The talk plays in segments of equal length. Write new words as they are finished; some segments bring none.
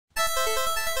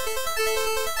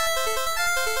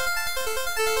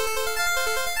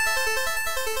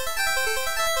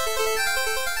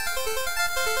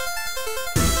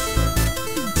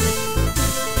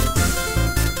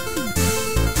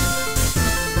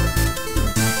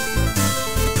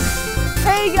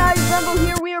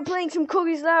are playing some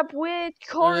Cookies Lab with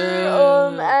Carter,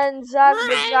 and Zach,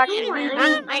 but Zach is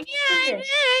leaving.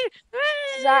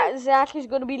 Zach is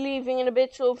gonna be leaving in a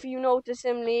bit, so if you notice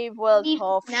him leave, well,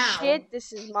 tough shit,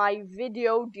 this is my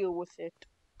video, deal with it.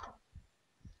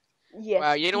 Yes.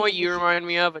 Wow, you know what you remind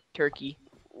me of? A turkey.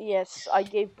 Yes, I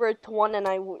gave birth to one and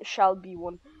I shall be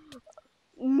one.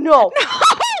 No!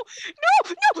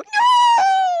 No!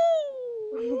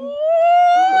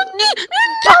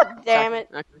 God damn it!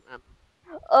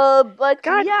 But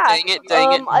God yeah,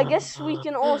 dang it. I guess we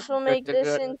can also make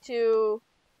this into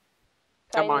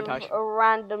kind of a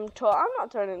random talk. I'm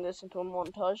not turning this into a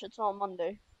montage. It's on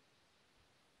Monday.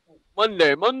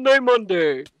 Monday. Montage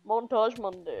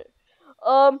Monday.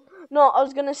 No, I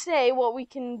was gonna say what we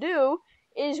can do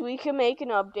is we can make an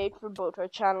update for both our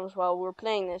channels while we're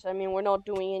playing this. I mean, we're not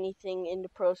doing anything in the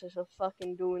process of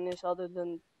fucking doing this other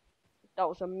than that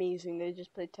was amazing. They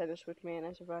just played tennis with me and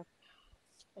I survived.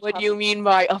 What do you mean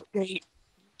by update?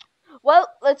 Well,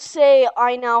 let's say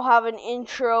I now have an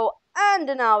intro and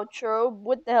an outro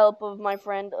with the help of my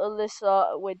friend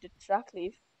Alyssa. Wait, did Zach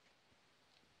leave?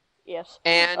 Yes.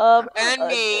 And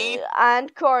me.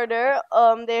 And Carter.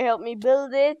 They helped me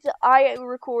build it. I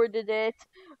recorded it.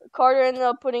 Carter ended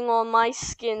up putting on my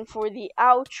skin for the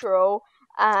outro,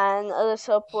 and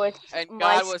Alyssa put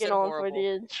my skin on for the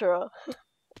intro.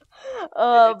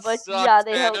 But sucks, yeah,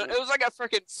 they man. helped. It was like a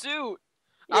freaking suit.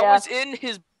 Yeah.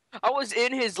 I was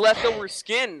in his leftover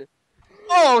skin.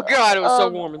 Oh god, it was so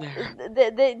warm in there.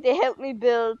 They helped me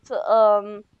build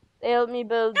They helped me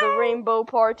build the rainbow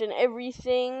part and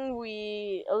everything.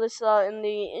 Alyssa in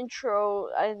the intro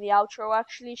and the outro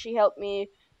actually, she helped me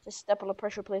to step on a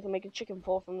pressure plate and make a chicken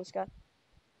fall from the sky.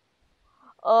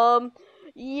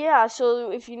 Yeah, so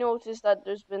if you notice that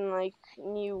there's been like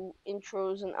new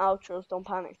intros and outros, don't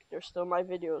panic. They're still my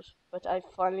videos. But I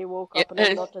finally woke up and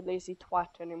I'm not a lazy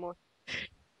twat anymore.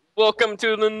 Welcome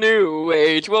to the new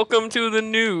age. Welcome to the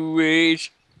new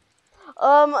age.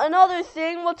 Another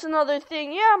thing, what's another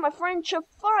thing? Yeah, my friend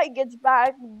Shafai gets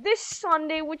back this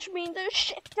Sunday, which means there's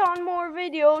shit ton more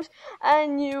videos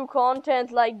and new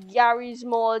content like Gary's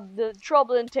Mod, the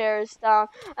Trouble in Terrorist Town,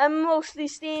 and mostly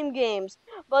Steam games.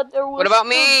 But there was What about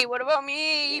me? What about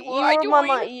me?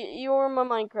 You were my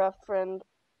Minecraft friend.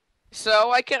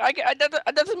 So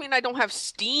that doesn't mean I don't have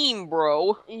Steam,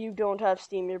 bro. You don't have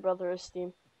Steam, your brother has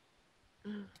Steam.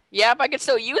 Yeah, but I can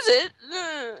still use it.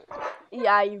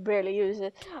 Yeah, you barely use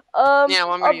it. Yeah,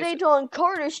 well, I'm gonna use update on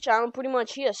Carter's channel. Pretty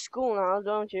much, he has school now,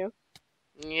 don't you?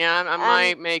 Yeah, I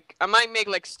might make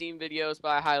like Steam videos, but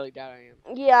I highly doubt I am.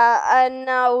 Yeah, and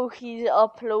now he's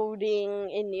uploading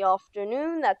in the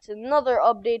afternoon. That's another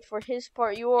update for his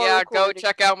part. Go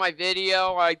check out my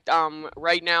video.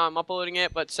 Right now I'm uploading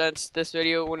it, but since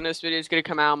when this video is gonna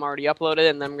come out, I'm already uploaded,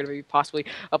 and then I'm gonna be possibly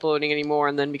uploading any more.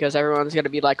 And then because everyone's gonna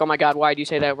be like, "Oh my God, why do you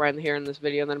say that right here in this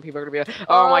video?" And then people are gonna be like,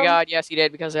 "Oh my God, yes, he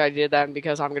did because I did that," and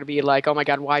because I'm gonna be like, "Oh my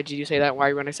God, why did you say that?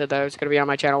 Why when I said that it's gonna be on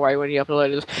my channel? Why when he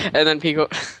uploaded this?" And then people.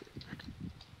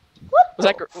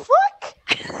 What the fuck?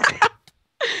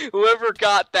 Whoever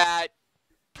got that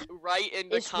right in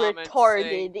the comments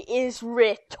is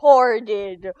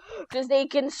retarded because they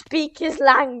can speak his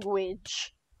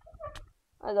language.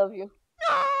 I love you.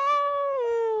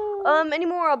 No! Any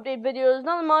more update videos?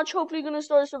 Not much. Hopefully gonna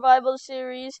start a survival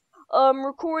series.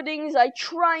 Recordings, I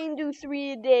try and do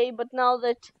 3 a day, but now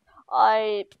that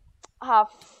I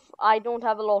don't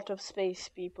have a lot of space,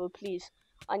 people, please.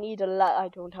 I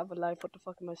don't have a life. What the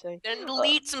fuck am I saying? Then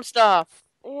delete some stuff.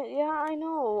 Yeah, I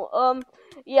know.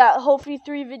 Yeah, hopefully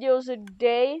 3 videos a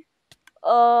day.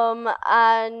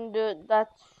 And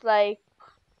that's like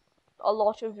a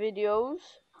lot of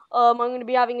videos. I'm gonna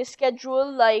be having a schedule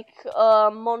like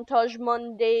montage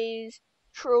Mondays,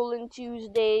 trolling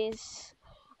Tuesdays,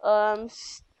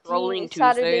 Trolling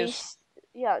Saturdays. Tuesdays.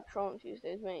 Yeah, trolling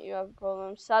Tuesdays, mate. You have a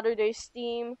problem. Saturday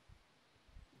Steam.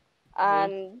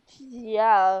 And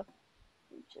yeah,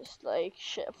 just like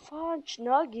shit. Fudge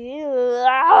nugget.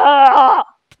 How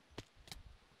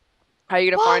are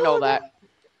you gonna find all that?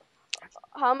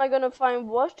 How am I gonna find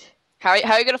what? How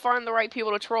are you gonna find the right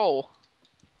people to troll?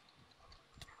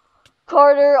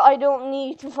 Carter, I don't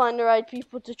need to find the right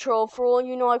people to troll. For all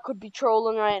you know, I could be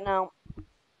trolling right now.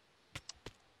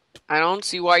 I don't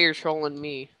see why you're trolling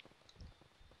me.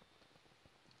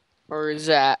 Or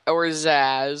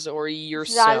Zaz, or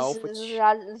yourself.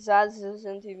 Zaz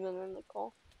isn't even in the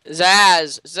call.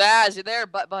 Zaz, you there,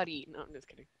 butt buddy? No, I'm just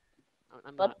kidding.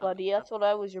 Butt buddy? I thought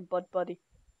I was your butt buddy.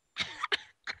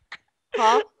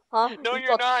 Huh? No,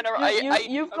 you're not.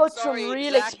 You've got some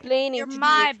real explaining to do. You're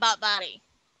my butt buddy.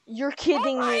 You're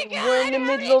kidding me. We're in the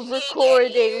middle of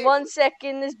recording. 1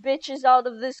 second, this bitch is out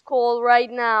of this call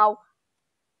right now.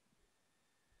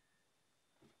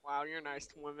 Wow, you're nice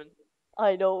to women.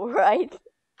 I know, right?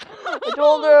 I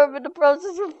told her I'm in the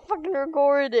process of fucking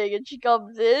recording, and she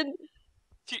comes in.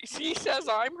 She says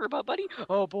I'm her buddy.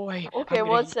 Oh boy, Okay,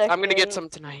 1 second. I'm gonna get some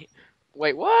tonight.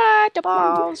 Wait, what? The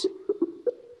balls?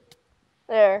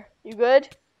 There, you good?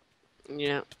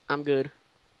 Yeah, I'm good.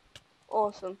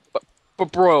 Awesome.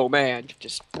 But bro, man,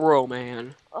 just bro,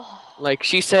 man. Oh, Like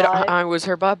she said, why? I was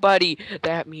her buddy.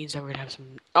 That means I'm gonna have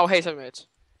some. Oh, hey, 7 minutes.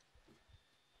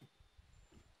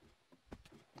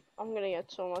 I'm gonna get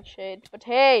so much hate, but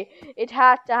hey, it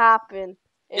had to happen.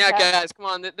 Yeah, guys, come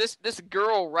on. This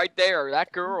girl right there,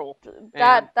 that girl,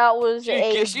 man. That was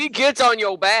She gets on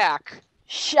your back.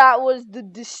 that was the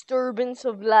disturbance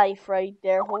of life right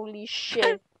there. Holy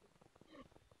shit.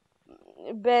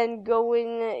 Ben, go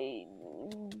in.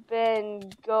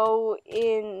 Ben, go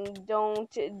in.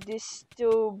 Don't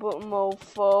disturb,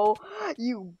 mofo.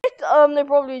 You. They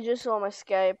probably just saw my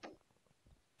Skype.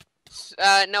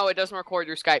 No, it doesn't record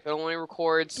your Skype. It only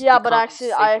records. Yeah, the but I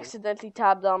I accidentally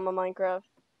tabbed on my Minecraft.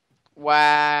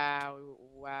 Wow,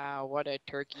 what a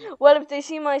turkey. Well, if they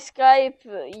see my Skype,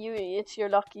 it's your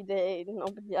lucky day. No,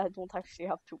 but I don't actually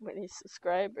have too many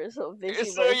subscribers, so if they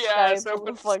see my Skype, what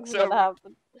the fuck's gonna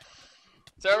happen?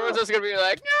 So everyone's just gonna be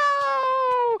like, no!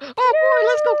 Oh boy,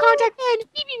 let's go contact Ben!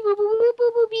 Beep, beep, boop, boop, boop,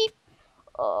 boop, boop, beep.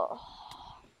 Oh.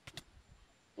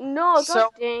 No, god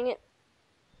dang it.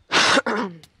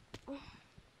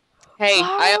 Hey,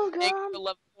 I have negative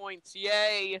 11 points.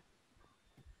 Yay!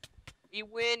 We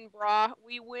win, brah.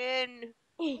 We win.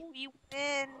 We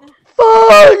win.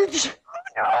 Fudge!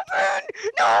 No, Ben!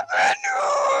 No, Ben!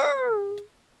 No!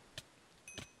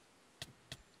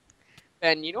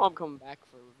 Ben, you know I'm coming back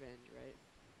for revenge, right?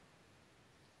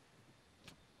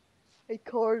 Hey,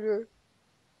 Carter.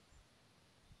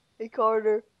 Hey,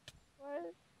 Carter.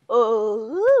 What?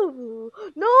 Oh,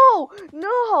 no.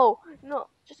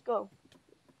 Just go.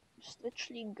 Just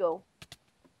literally go.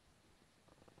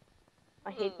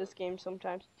 I hate this game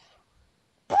sometimes.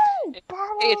 It's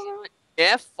not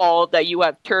their fault that you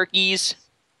have turkeys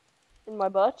in my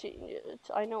butt.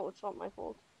 I know it's not my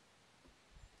fault.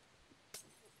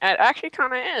 It actually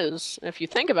kind of is, if you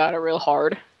think about it real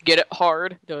hard. Get it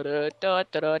hard. Da da da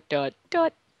da da da da.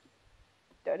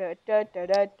 Da da da da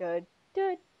da da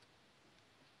da.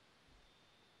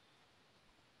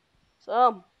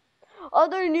 So,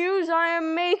 other news: I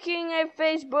am making a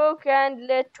Facebook and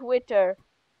a Twitter.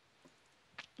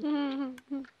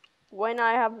 When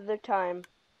I have the time.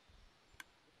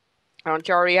 Don't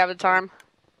you already have the time?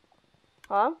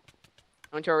 Huh?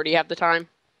 Don't you already have the time?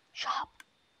 Shut up.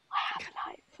 I have a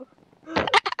life.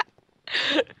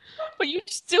 But you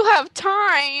still have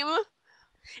time.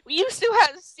 You still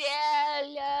have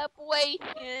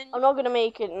celebration. I'm not gonna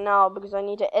make it now because I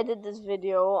need to edit this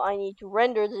video. I need to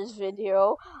render this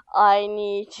video. I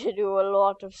need to do a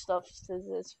lot of stuff to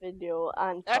this video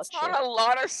and That's touch it. not a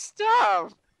lot of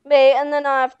stuff. Wait, and then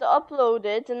I have to upload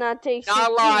it, and that takes.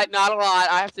 Not a lot. Not a lot.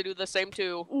 I have to do the same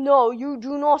too. No, you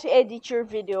do not edit your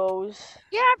videos.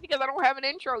 Yeah, because I don't have an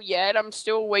intro yet. I'm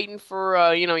still waiting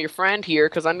for your friend here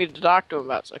because I need to talk to him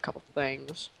about a couple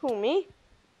things. Who, me?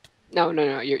 No,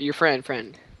 your friend.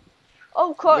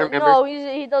 Oh, no,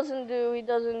 he doesn't do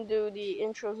the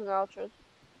intros and outros.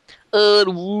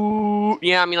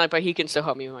 Yeah, I mean, but he can still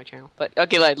help me with my channel. But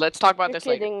okay, let's talk about this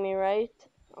later. You're kidding me, right?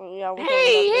 Oh, yeah.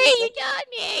 Hey, you got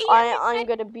me. I'm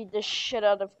gonna beat the shit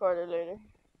out of Carter later.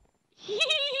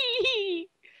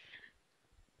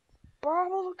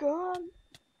 Bubblegum.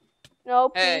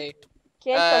 Nope. Hey.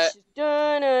 Can't touch it.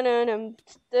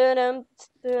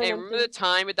 Hey, remember the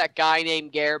time with that guy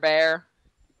named Gare Bear?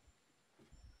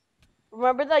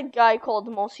 Remember that guy called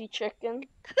Mossy Chicken?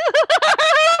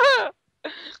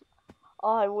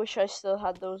 Oh, I wish I still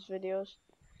had those videos.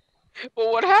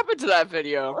 Well, what happened to that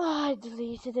video? Oh, I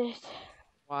deleted it.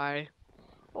 Why?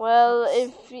 Well,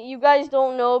 if you guys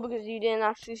don't know because you didn't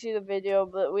actually see the video,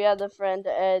 but we had a friend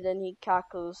Ed and he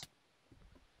cackles.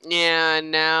 Yeah,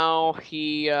 and now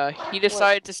he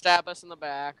decided to stab us in the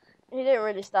back. He didn't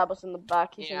really stab us in the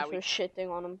back. He seems to be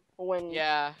shitting on him when.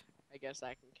 Yeah, I guess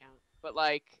that can count. But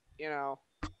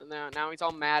now he's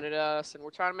all mad at us, and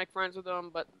we're trying to make friends with him,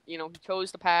 but he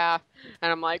chose the path,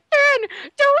 and I'm like, Ben,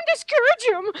 don't discourage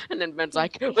him. And then Ben's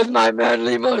like, with my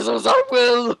manly muscles, I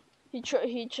will.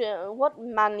 What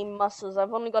manly muscles?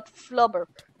 I've only got flubber.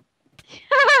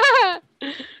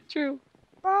 True.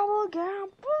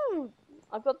 Bubblegum.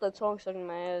 I've got that song stuck in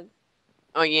my head.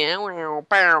 Oh yeah. God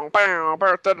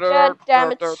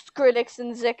damn it, Skrillex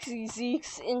and Zexy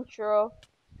Zeke's intro.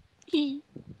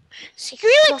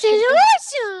 Skrillex is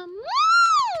awesome.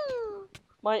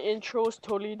 My intro is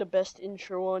totally the best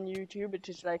intro on YouTube. It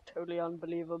is like totally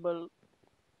unbelievable.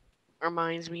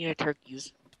 Reminds me of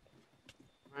turkeys.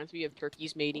 Reminds me of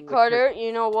turkeys mating with Carter, turkeys.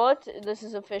 you know what? This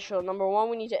is official. Number one,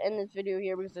 we need to end this video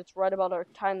here because it's right about our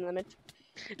time limit.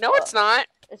 No, it's not.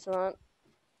 It's not.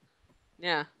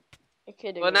 Yeah. You're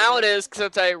kidding Well, me. now it is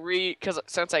since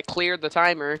I cleared the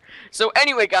timer. So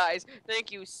anyway, guys,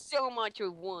 thank you so much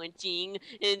for watching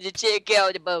and to check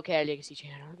out the Boatcat Legacy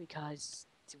channel because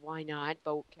why not?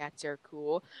 Boat cats are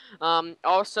cool.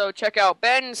 Also check out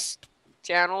Ben's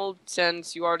channel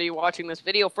since you already watching this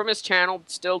video from his channel.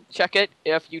 Still check it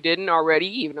if you didn't already,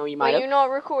 even though you might Wait, have. you're not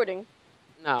recording?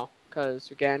 No, because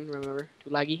again, remember,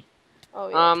 too laggy. Oh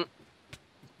yeah.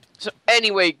 So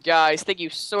anyway, guys, thank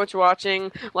you so much for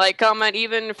watching. Like, comment,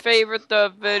 even favorite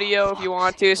the video if you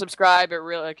want to. Subscribe. It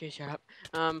really okay. Shut up.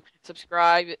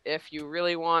 Subscribe if you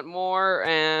really want more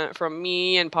and from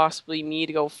me and possibly me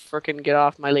to go frickin' get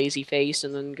off my lazy face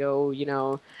and then go, you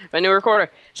know, my new recorder.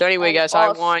 So anyway, And guys,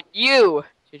 I want you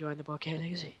to join the Bouquet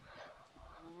Legacy.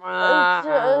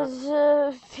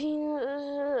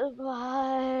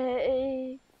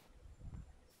 Bye.